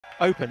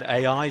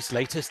OpenAI's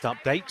latest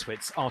update to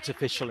its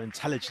artificial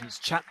intelligence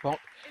chatbot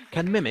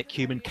can mimic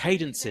human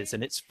cadences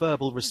in its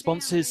verbal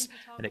responses,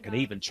 and it can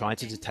even try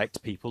to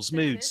detect people's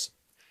moods.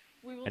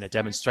 In a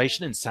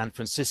demonstration in San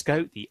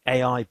Francisco, the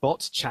AI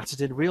bot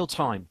chatted in real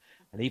time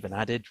and even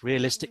added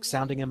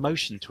realistic-sounding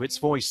emotion to its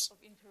voice.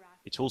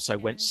 It also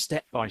went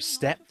step by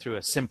step through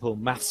a simple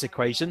maths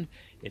equation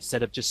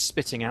instead of just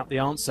spitting out the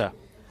answer.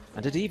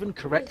 And it even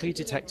correctly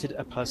detected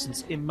a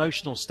person's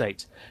emotional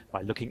state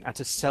by looking at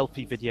a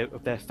selfie video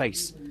of their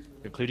face,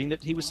 concluding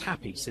that he was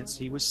happy since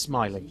he was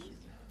smiling.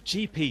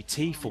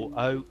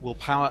 GPT-4o will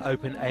power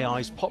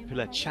OpenAI's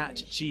popular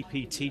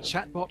ChatGPT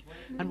chatbot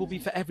and will be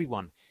for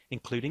everyone,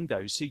 including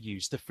those who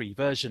use the free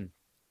version.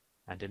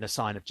 And in a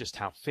sign of just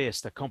how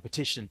fierce the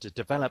competition to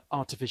develop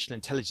artificial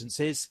intelligence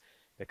is,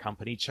 the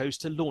company chose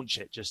to launch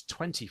it just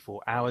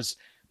 24 hours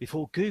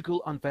before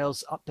Google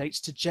unveils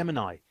updates to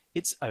Gemini,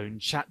 its own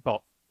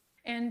chatbot.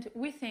 And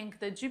we think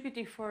that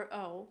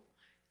GPT-4o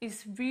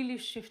is really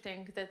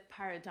shifting that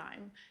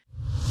paradigm.